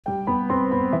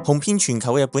紅遍全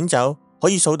球嘅日本酒可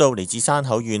以數到嚟自山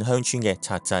口縣鄉村嘅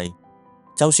獺祭。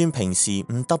就算平時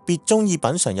唔特別中意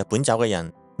品嘗日本酒嘅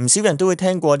人，唔少人都會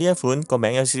聽過呢一款個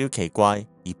名有少少奇怪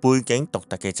而背景獨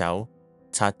特嘅酒。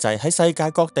獺祭喺世界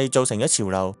各地造成咗潮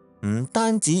流，唔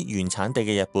單止原產地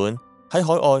嘅日本，喺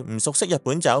海外唔熟悉日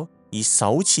本酒而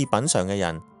首次品嘗嘅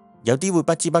人，有啲會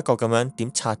不知不覺咁樣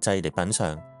點獺祭嚟品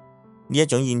嘗。呢一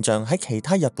種現象喺其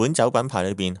他日本酒品牌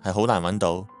裏邊係好難揾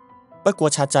到。不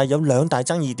過獺祭有兩大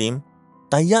爭議點。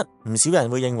第一，唔少人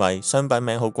會認為商品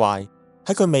名好怪，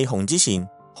喺佢未紅之前，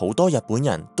好多日本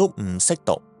人都唔識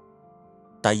讀。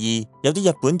第二，有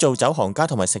啲日本造酒行家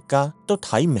同埋食家都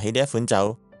睇唔起呢一款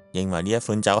酒，認為呢一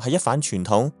款酒係一反傳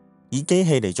統，以機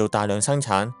器嚟做大量生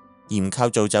產，而唔靠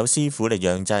造酒師傅嚟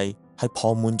釀製，係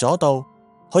旁門左道，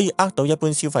可以呃到一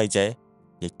般消費者，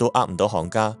亦都呃唔到行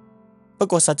家。不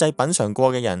過實際品嘗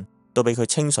過嘅人都被佢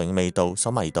清純嘅味道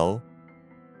所迷倒。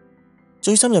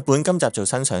最深日本今集做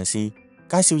新嘗試，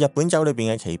介紹日本酒裏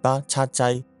邊嘅奇葩獺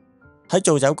祭。喺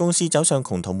造酒公司走上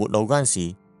窮途末路嗰陣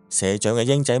時，社長嘅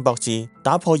櫻井博志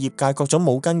打破業界各種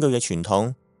冇根據嘅傳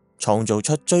統，創造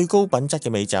出最高品質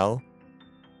嘅美酒。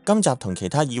今集同其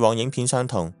他以往影片相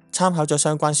同，參考咗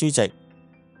相關書籍，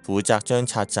負責將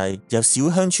獺祭由小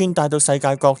鄉村帶到世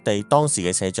界各地。當時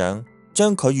嘅社長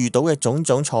將佢遇到嘅種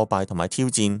種挫敗同埋挑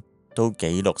戰都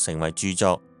記錄成為著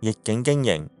作，逆境經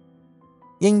營。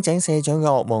櫻井社長嘅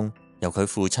噩夢由佢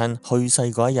父親去世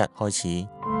嗰一日開始。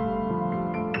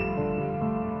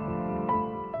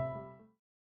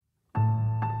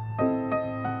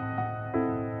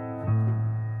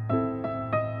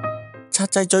獺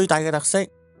祭最大嘅特色，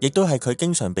亦都係佢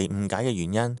經常被誤解嘅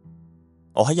原因。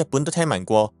我喺日本都聽聞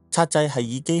過，獺祭係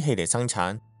以機器嚟生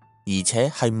產，而且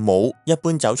係冇一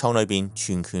般酒廠裏邊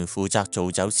全權負責造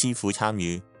酒師傅參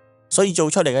與，所以做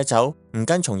出嚟嘅酒唔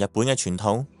跟從日本嘅傳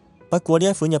統。不過呢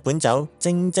一款日本酒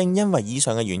正正因為以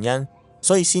上嘅原因，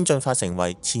所以先進化成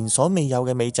為前所未有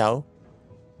嘅美酒。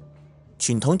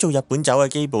傳統做日本酒嘅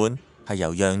基本係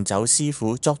由釀酒師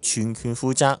傅作全權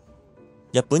負責。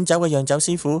日本酒嘅釀酒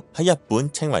師傅喺日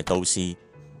本稱為道士，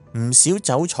唔少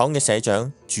酒廠嘅社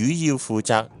長主要負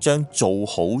責將做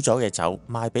好咗嘅酒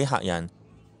賣俾客人，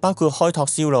包括開拓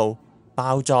銷路、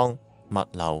包裝、物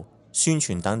流、宣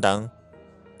傳等等。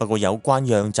不過有關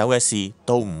釀酒嘅事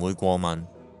都唔會過問，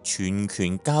全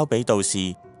權交俾道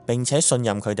士，並且信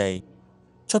任佢哋。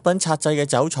出品獺祭嘅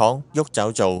酒廠旭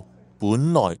酒造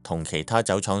本來同其他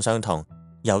酒廠相同，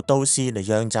由道士嚟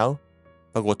釀酒。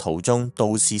不過途中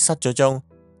道士失咗蹤，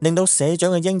令到社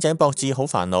長嘅櫻井博志好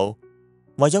煩惱。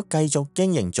為咗繼續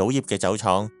經營祖業嘅酒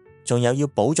廠，仲有要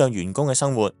保障員工嘅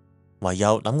生活，唯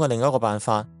有諗過另一個辦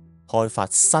法，開發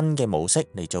新嘅模式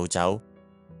嚟做酒。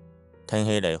聽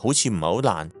起嚟好似唔係好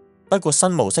難，不過新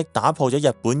模式打破咗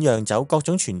日本釀酒各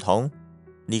種傳統，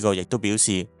呢個亦都表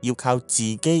示要靠自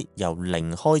己由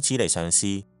零開始嚟嘗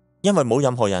試，因為冇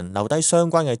任何人留低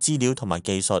相關嘅資料同埋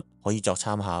技術可以作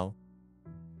參考。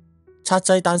獺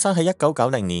祭誕生喺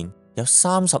1990年，有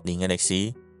30年嘅歷史。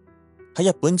喺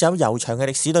日本酒悠長嘅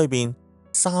歷史裏邊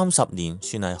，30年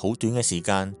算係好短嘅時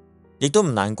間，亦都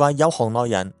唔難怪有行內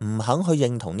人唔肯去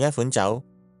認同呢一款酒。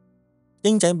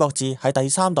櫻井博志係第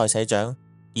3代社長，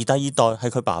而第2代係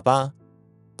佢爸爸。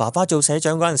爸爸做社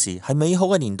長嗰陣時係美好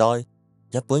嘅年代，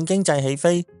日本經濟起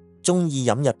飛，中意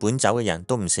飲日本酒嘅人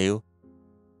都唔少。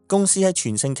公司喺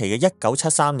全盛期嘅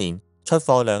1973年，出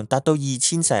貨量達到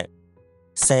2000石。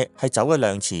石係酒嘅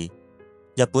量詞，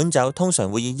日本酒通常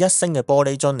會以1升嘅玻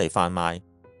璃樽嚟販賣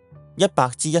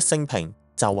，100支1升瓶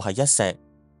就係1石，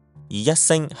而1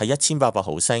升係1800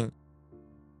毫升。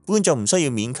觀眾唔需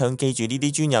要勉強記住呢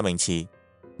啲專有名詞，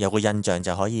有個印象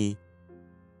就可以。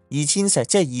2000石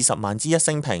即係20萬支1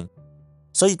升瓶，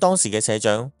所以當時嘅社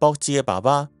長博志嘅爸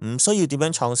爸唔需要點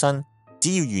樣創新，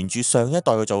只要沿住上一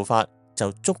代嘅做法，就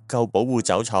足夠保護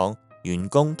酒廠、員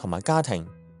工同埋家庭。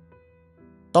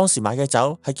當時買嘅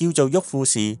酒係叫做旭富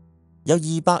士，有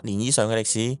200年以上嘅歷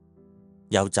史，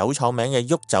由酒廠名嘅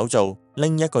旭酒造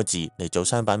拎一個字嚟做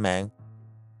商品名。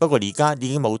不過而家已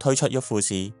經冇推出旭富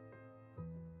士。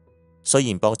雖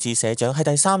然博志社長係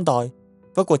第3代，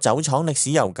不過酒廠歷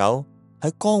史悠久，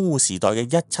喺江戶時代嘅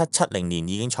1770年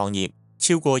已經創業，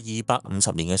超過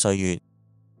250年嘅歲月。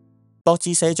博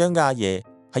志社長嘅阿爺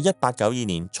喺1892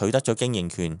年取得咗經營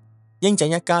權，櫻井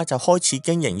一家就開始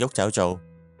經營旭酒造。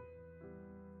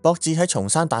博志喺松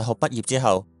山大學畢業之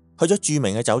後，去咗著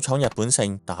名嘅酒廠日本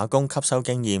盛打工吸收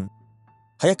經驗。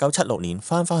喺1976年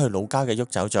翻返去老家嘅旭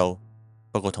酒造，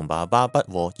不過同爸爸不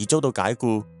和而遭到解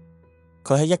僱。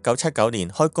佢喺1979年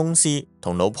開公司，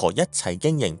同老婆一齊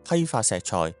經營批發石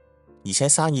材，而且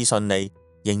生意順利，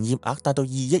營業額達到2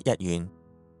億日元。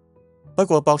不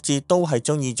過博志都係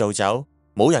中意做酒，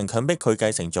冇人強迫佢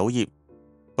繼承祖業。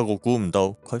不過估唔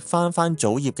到佢翻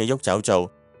祖業嘅旭酒造，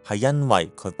係因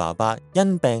為佢爸爸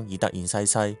因病而突然逝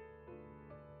世。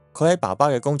佢喺爸爸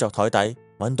嘅工作台底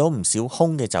揾到唔少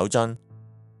空嘅酒樽，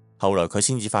後來佢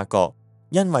先至發覺，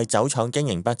因為酒廠經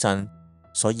營不振，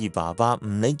所以爸爸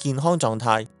唔理健康狀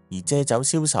態而借酒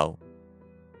消愁。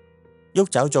旭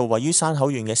酒造位於山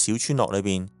口縣嘅小村落裏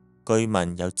邊，居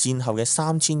民由戰後嘅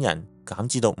3000人減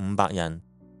至到500人。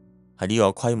喺呢個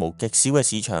規模極小嘅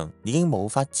市場，已經無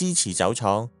法支持酒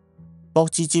廠。博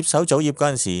志接手祖業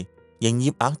嗰陣時，營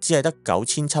業額只係得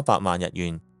9700萬日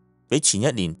元，比前一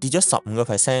年跌咗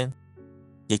15%，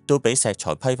亦都比石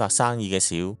材批發生意嘅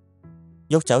少。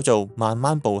旭酒造慢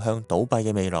慢步向倒閉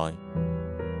嘅未來。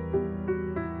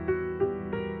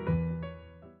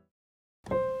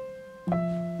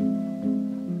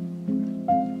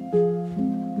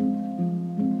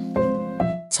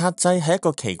獺祭係一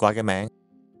個奇怪嘅名，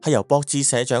係由博志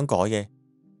社長改嘅。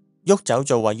旭酒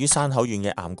造位於山口縣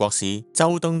嘅岩國市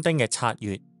周東町嘅獺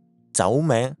月，酒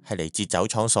名係嚟自酒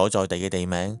廠所在地嘅地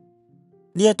名。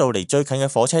呢一度離最近嘅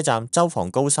火車站周防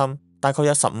高深大概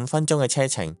有15分鐘嘅車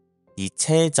程，而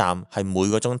車站係每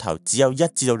個鐘頭只有1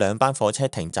至到2班火車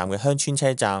停站嘅鄉村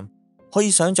車站，可以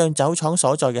想象酒廠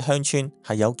所在嘅鄉村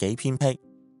係有幾偏僻。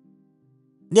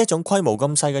呢一種規模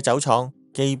咁細嘅酒廠，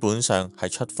基本上係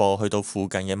出貨去到附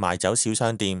近嘅賣酒小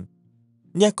商店。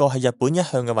呢一個係日本一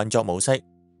向嘅運作模式。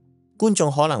觀眾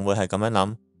可能會係咁樣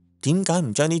諗，點解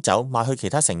唔將啲酒賣去其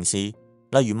他城市，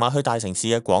例如賣去大城市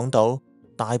嘅廣島、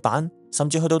大阪，甚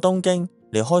至去到東京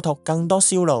嚟開拓更多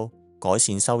銷路，改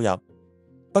善收入？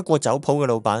不過酒鋪嘅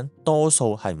老闆多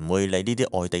數係唔會理呢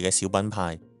啲外地嘅小品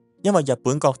牌，因為日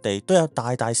本各地都有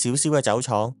大大小小嘅酒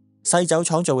廠，細酒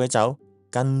廠做嘅酒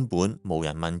根本無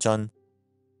人問津。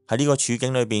喺呢個處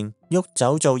境裏邊，旭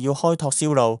酒造要開拓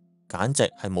銷路，簡直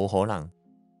係冇可能。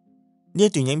呢一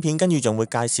段影片跟住仲會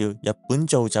介紹日本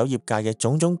造酒業界嘅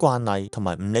種種慣例同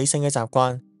埋唔理性嘅習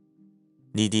慣，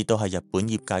呢啲都係日本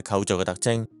業界構造嘅特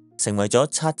徵，成為咗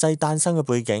獺祭誕生嘅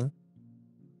背景。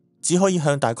只可以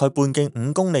向大概半徑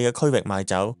5公里嘅區域賣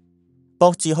酒，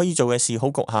博志可以做嘅事好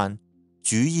局限，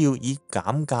主要以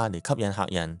減價嚟吸引客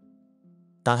人。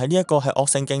但係呢一個係惡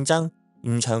性競爭，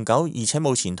唔長久而且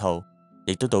冇前途，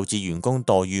亦都導致員工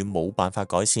待遇冇辦法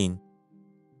改善。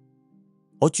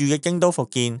我住嘅京都伏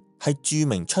見係著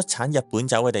名出產日本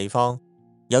酒嘅地方，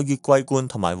有月桂冠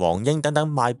同埋黃櫻等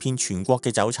等賣遍全國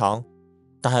嘅酒廠。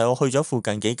但係我去咗附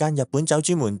近幾間日本酒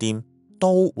專門店，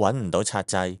都揾唔到獺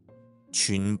祭，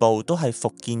全部都係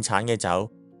伏見產嘅酒。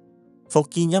伏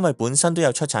見因為本身都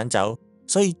有出產酒，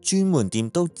所以專門店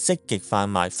都積極販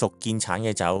賣伏見產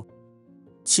嘅酒。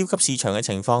超級市場嘅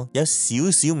情況有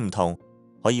少少唔同，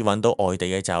可以揾到外地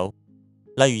嘅酒，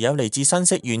例如有嚟自新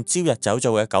潟縣朝日酒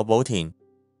造嘅久保田。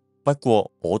不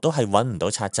過我都係揾唔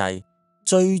到獺祭，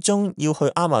最終要去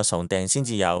Amazon訂先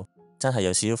至有，真係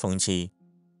有少少諷刺。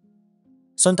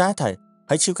順帶一提，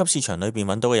喺超級市場裏邊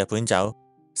揾到嘅日本酒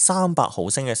，300毫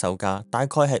升嘅售價大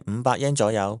概係500yen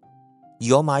左右，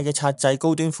而我買嘅獺祭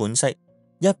高端款式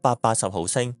180毫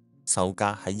升，售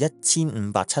價係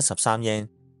1573 yen，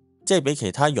即係比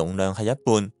其他容量係一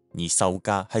半，而售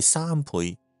價係3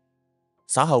倍。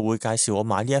稍後會介紹我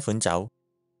買呢一款酒。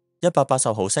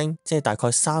180毫升，即係大概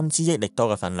3支益力多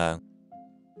嘅份量。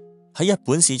喺日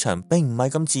本市場並唔係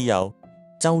咁自由，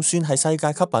就算係世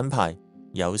界級品牌，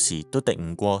有時都敵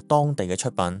唔過當地嘅出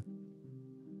品。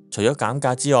除咗減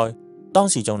價之外，當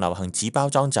時仲流行紙包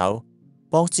裝酒，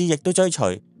博志亦都追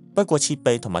隨，不過設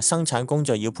備同埋生產工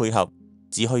序要配合，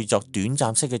只可以作短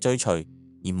暫式嘅追隨，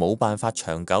而冇辦法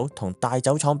長久同大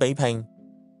酒廠比拼。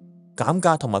減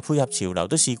價同埋配合潮流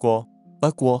都試過，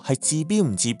不過係治標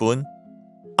唔治本。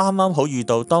啱啱好遇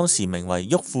到當時名為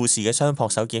旭富士嘅雙撲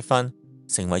手結婚，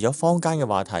成為咗坊間嘅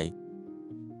話題。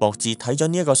博志睇咗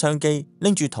呢一個商機，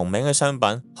拎住同名嘅商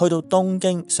品去到東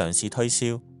京嘗試推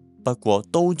銷，不過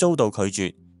都遭到拒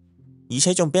絕，而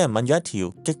且仲俾人問咗一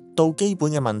條極度基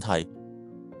本嘅問題：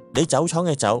你酒廠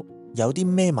嘅酒有啲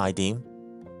咩賣點？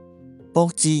博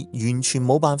志完全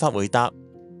冇辦法回答，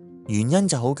原因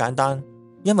就好簡單，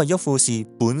因為旭富士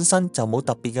本身就冇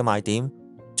特別嘅賣點。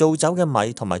做酒嘅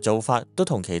米同埋做法都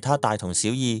同其他大同小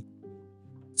異，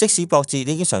即使博志已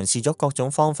經嘗試咗各種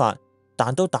方法，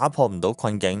但都打破唔到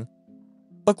困境。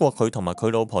不過佢同埋佢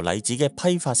老婆禮子嘅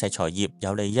批發石材業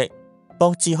有利益，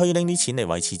博志可以拎啲錢嚟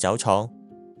維持酒廠。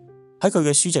喺佢嘅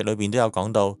書籍裏邊都有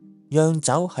講到，釀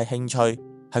酒係興趣，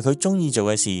係佢中意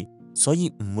做嘅事，所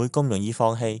以唔會咁容易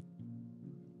放棄。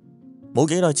冇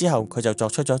幾耐之後，佢就作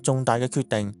出咗重大嘅決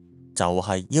定，就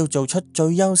係要做出最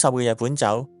優秀嘅日本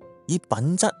酒，以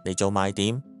品質嚟做賣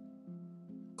點。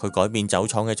佢改變酒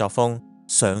廠嘅作風，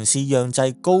嘗試釀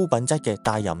製高品質嘅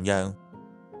大吟釀。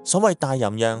所謂大吟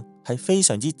釀係非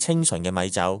常之清純嘅米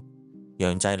酒，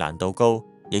釀製難度高，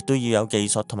亦都要有技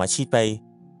術同埋設備。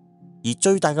而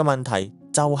最大嘅問題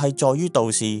就係在於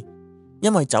杜氏，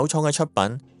因為酒廠嘅出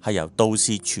品係由杜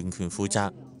氏全權負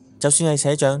責，就算係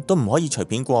社長都唔可以隨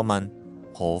便過問，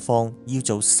何況要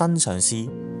做新嘗試。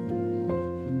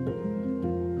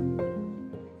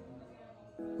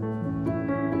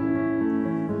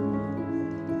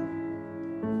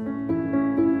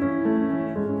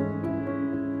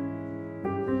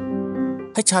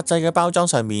喺獺祭嘅包裝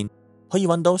上面可以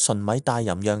揾到純米大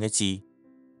吟釀嘅字。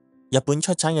日本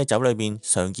出產嘅酒裏面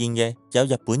常見嘅有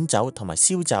日本酒同埋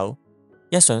燒酒。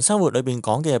日常生活裏邊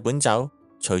講嘅日本酒，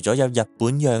除咗有日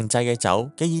本釀製嘅酒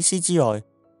嘅意思之外，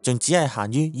仲只係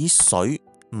限於以水、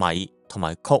米同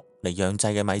埋曲嚟釀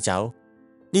製嘅米酒，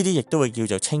呢啲亦都會叫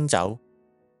做清酒。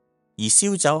而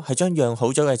燒酒係將釀好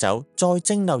咗嘅酒再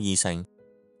蒸餾而成，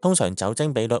通常酒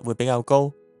精比率會比較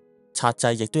高。獺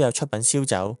祭亦都有出品燒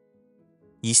酒，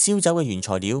而燒酒嘅原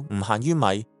材料唔限於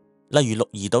米，例如鹿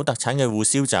兒島特產嘅戶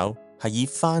燒酒係以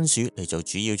番薯嚟做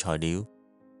主要材料。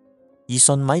而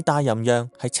純米大吟釀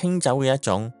係清酒嘅一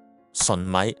種，純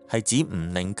米係指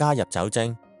唔另加入酒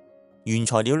精，原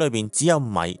材料裏邊只有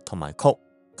米同埋曲，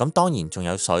咁當然仲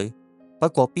有水，不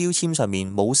過標籤上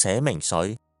面冇寫明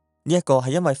水，呢一個係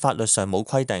因為法律上冇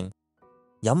規定。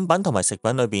飲品同埋食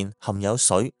品裏邊含有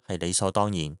水係理所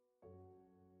當然。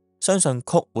相信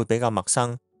曲會比較陌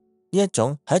生，呢一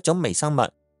種係一種微生物，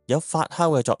有發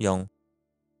酵嘅作用。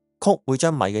曲會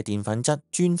將米嘅澱粉質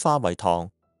轉化為糖，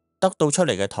得到出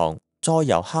嚟嘅糖再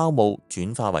由酵母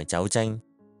轉化為酒精。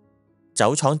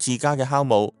酒廠自家嘅酵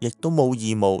母亦都冇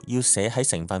義務要寫喺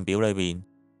成分表裏邊。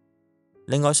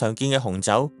另外常見嘅紅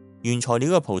酒原材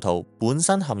料嘅葡萄本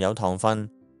身含有糖分，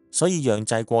所以釀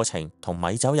製過程同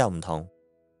米酒有唔同。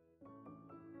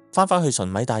翻返去純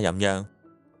米大吟釀，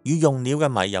與用料嘅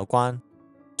米有關。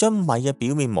將米嘅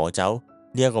表面磨走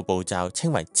呢一個步驟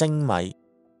稱為蒸米。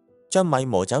將米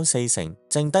磨走4成，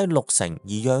剩低6成而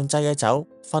釀製嘅酒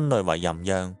分類為吟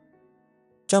釀。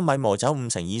將米磨走5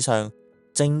成以上，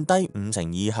剩低5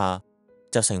成以下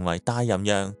就成為大吟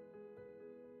釀。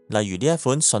例如呢一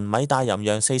款純米大吟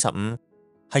釀45，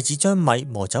係指將米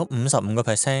磨走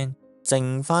55%，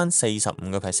剩翻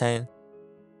45%。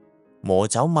磨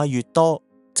走米越多，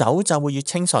酒就會越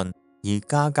清純，而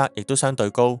價格亦都相對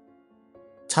高。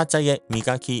獺祭嘅味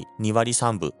覚2割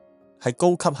3分係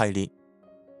高級系列，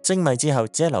蒸米之後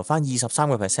只係留翻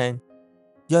23%，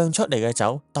釀出嚟嘅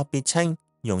酒特別清，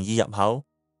容易入口。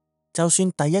就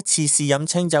算第一次試飲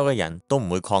清酒嘅人都唔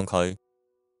會抗拒，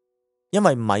因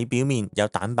為米表面有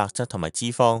蛋白質同埋脂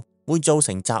肪，會造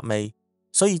成雜味，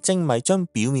所以蒸米將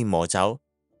表面磨走，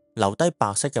留低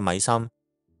白色嘅米心，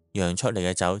釀出嚟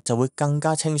嘅酒就會更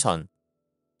加清純。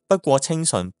不過清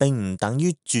純並唔等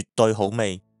於絕對好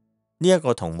味，呢一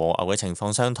個同和牛嘅情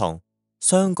況相同，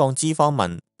雙降脂肪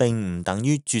紋並唔等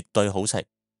於絕對好食。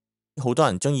好多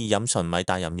人中意飲純米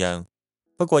大吟釀，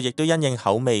不過亦都因應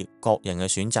口味，各人嘅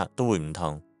選擇都會唔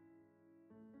同。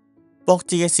博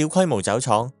智嘅小規模酒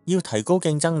廠要提高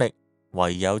競爭力，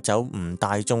唯有走唔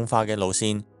大眾化嘅路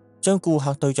線，將顧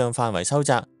客對象範圍收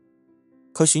窄。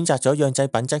佢選擇咗釀製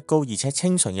品質高而且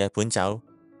清純嘅日本酒，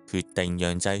決定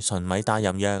釀製純米大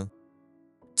吟釀。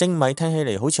蒸米聽起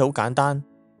嚟好似好簡單，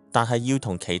但係要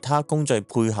同其他工序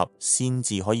配合先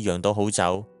至可以釀到好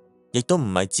酒，亦都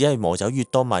唔係只係磨走越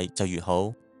多米就越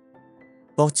好。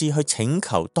博智去請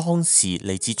求當時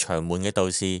嚟自長門嘅道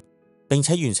士，並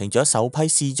且完成咗首批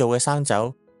試做嘅生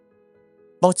酒。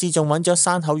博智仲揾咗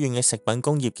山口縣嘅食品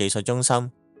工業技術中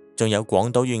心，仲有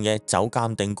廣島縣嘅酒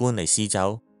鑑定官嚟試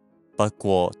酒，不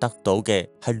過得到嘅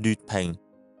係劣評，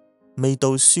味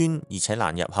道酸而且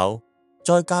難入口，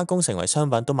再加工成為商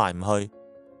品都賣唔去。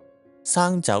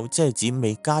生酒即係指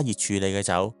未加熱處理嘅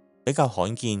酒，比較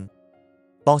罕見。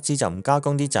博智就唔加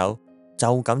工啲酒，就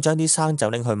咁將啲生酒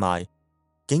拎去賣，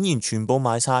竟然全部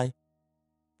賣晒。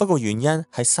不過原因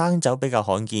係生酒比較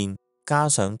罕見，加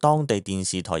上當地電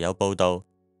視台有報道，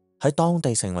喺當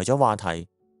地成為咗話題。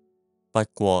不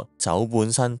過酒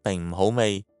本身並唔好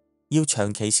味，要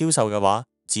長期銷售嘅話，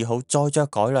只好再作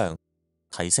改良，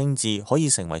提升至可以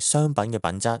成為商品嘅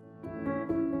品質。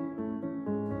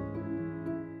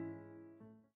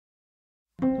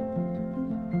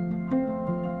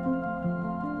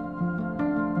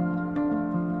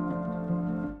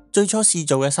最初試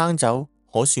做嘅生酒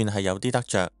可算係有啲得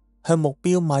着，向目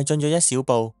標邁進咗一小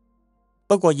步。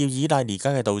不過要依賴而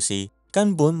家嘅道士，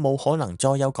根本冇可能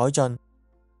再有改進。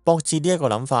博智呢一個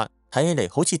諗法睇起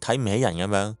嚟好似睇唔起人咁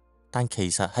樣，但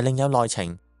其實係另有內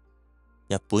情。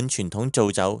日本傳統造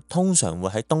酒通常會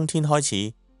喺冬天開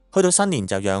始，去到新年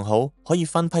就釀好，可以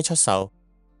分批出售。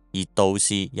而道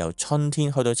士由春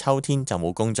天去到秋天就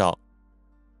冇工作。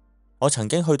我曾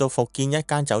經去到福建一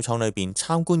間酒廠裏邊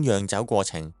參觀釀酒過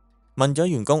程，問咗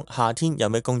員工夏天有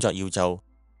咩工作要做，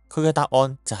佢嘅答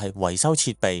案就係維修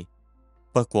設備。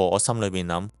不過我心裏邊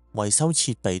諗，維修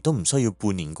設備都唔需要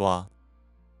半年啩。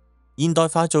現代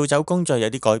化造酒工序有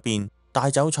啲改變，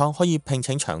大酒廠可以聘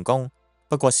請長工，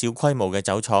不過小規模嘅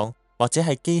酒廠或者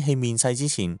係機器面世之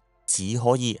前，只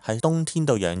可以喺冬天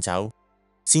度釀酒，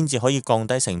先至可以降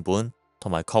低成本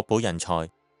同埋確保人才。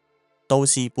道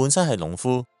士本身係農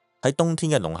夫，喺冬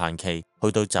天嘅農閒期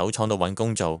去到酒廠度揾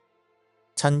工做，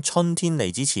趁春天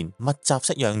嚟之前密集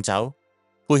式釀酒，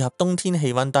配合冬天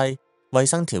氣溫低，衛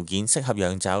生條件適合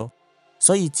釀酒，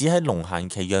所以只喺農閒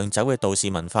期釀酒嘅道士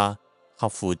文化，合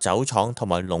乎酒廠同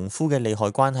埋農夫嘅利害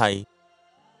關係。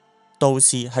道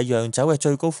士係釀酒嘅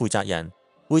最高負責人，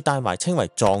會帶埋稱為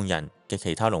藏人嘅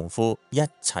其他農夫一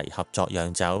齊合作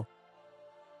釀酒。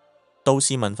道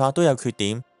士文化都有缺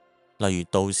點，例如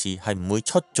道士係唔會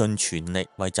出盡全力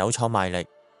為酒廠賣力，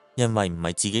因為唔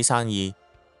係自己生意，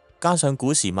加上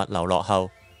古時物流落後，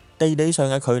地理上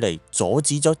嘅距離阻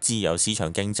止咗自由市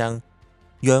場競爭，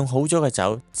釀好咗嘅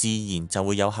酒自然就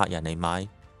會有客人嚟買。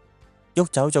郁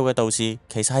酒做嘅道士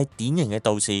其實係典型嘅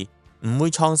道士，唔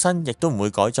會創新，亦都唔會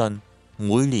改進，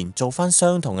每年做翻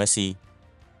相同嘅事。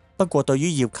不過對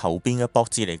於要求變嘅博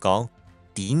智嚟講，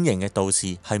典型嘅道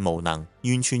士係無能，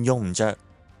完全用唔着。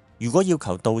如果要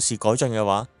求道士改進嘅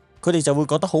話，佢哋就會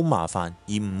覺得好麻煩，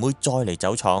而唔會再嚟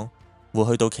酒廠，會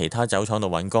去到其他酒廠度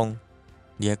揾工。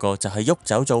呢一個就係郁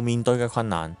酒做面對嘅困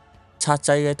難。獺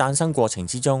祭嘅誕生過程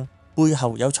之中，背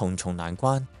後有重重難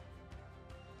關。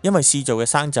因為試做嘅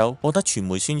生酒獲得傳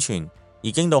媒宣傳，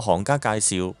而經到行家介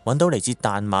紹，揾到嚟自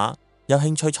淡馬有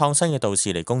興趣創新嘅道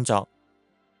士嚟工作。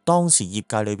當時業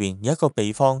界裏邊有一個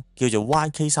秘方叫做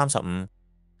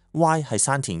YK35，Y 係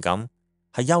山田錦，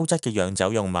係優質嘅釀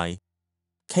酒用米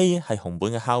，K 係紅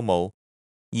本嘅酵母，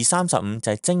而35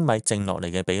就係精米剩落嚟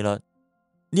嘅比率。呢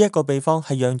一個秘方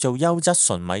係釀造優質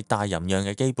純米大吟釀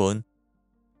嘅基本。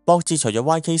博智除咗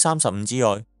YK35之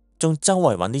外，仲周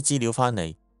圍揾啲資料返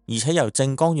嚟，而且由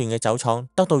靜岡縣嘅酒廠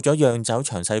得到咗釀酒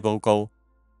詳細報告。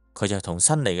佢就同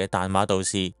新嚟嘅淡馬道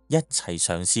士一齊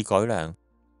嘗試改良，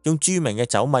用著名嘅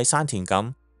酒米山田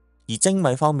錦，而精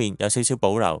米方面有少少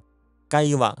保留，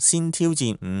計劃先挑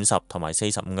戰50同埋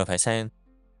45%，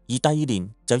而第二年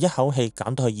就一口氣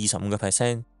減到去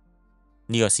25%。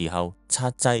呢個時候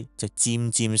獺祭就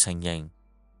漸漸成型。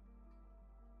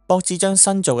博智將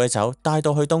新造嘅酒帶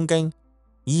到去東京，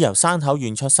以由山口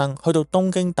縣出生去到東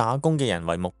京打工嘅人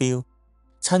為目標，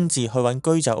親自去揾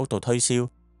居酒屋度推銷。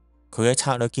佢嘅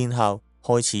策略見效，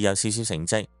開始有少少成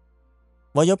績。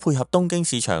為咗配合東京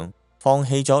市場，放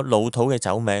棄咗老土嘅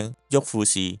酒名郁富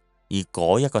士，而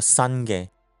改一個新嘅。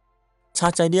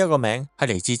獺祭呢一個名係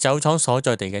嚟自酒廠所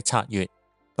在地嘅獺月，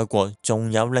不過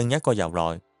仲有另一個由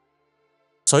來。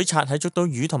水獺喺捉到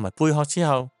魚同埋貝殼之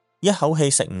後，一口氣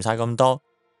食唔晒咁多，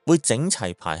會整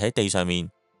齊排喺地上面。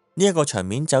呢一個場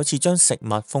面就好似將食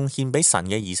物奉獻俾神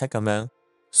嘅儀式咁樣，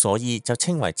所以就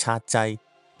稱為獺祭。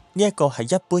呢一個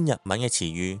係一般日文嘅詞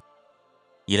語。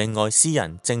而另外詩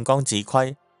人靜岡子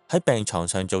規喺病床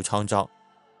上做創作，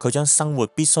佢將生活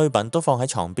必需品都放喺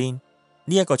床邊。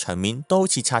呢一個場面都好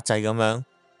似獺祭咁樣，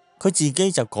佢自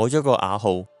己就改咗個雅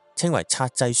號，稱為獺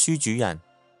祭書主人。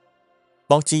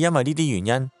博智因為呢啲原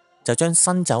因，就將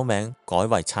新酒名改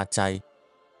為獺祭。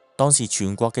當時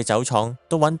全國嘅酒廠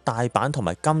都揾大阪同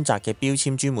埋金澤嘅標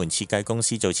籤專門設計公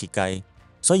司做設計，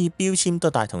所以標籤都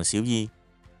大同小異。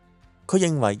佢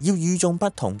認為要與眾不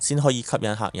同先可以吸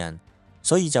引客人，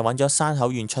所以就揾咗山口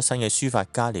縣出身嘅書法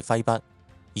家嚟揮筆，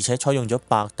而且採用咗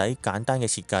白底簡單嘅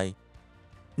設計。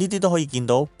呢啲都可以見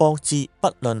到博智不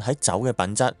論喺酒嘅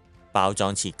品質、包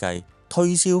裝設計、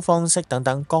推銷方式等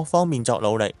等各方面作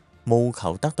努力，務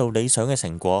求得到理想嘅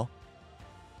成果。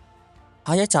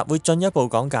下一集會進一步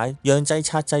講解釀製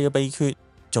獺祭嘅秘訣，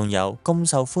仲有咁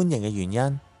受歡迎嘅原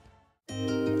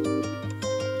因。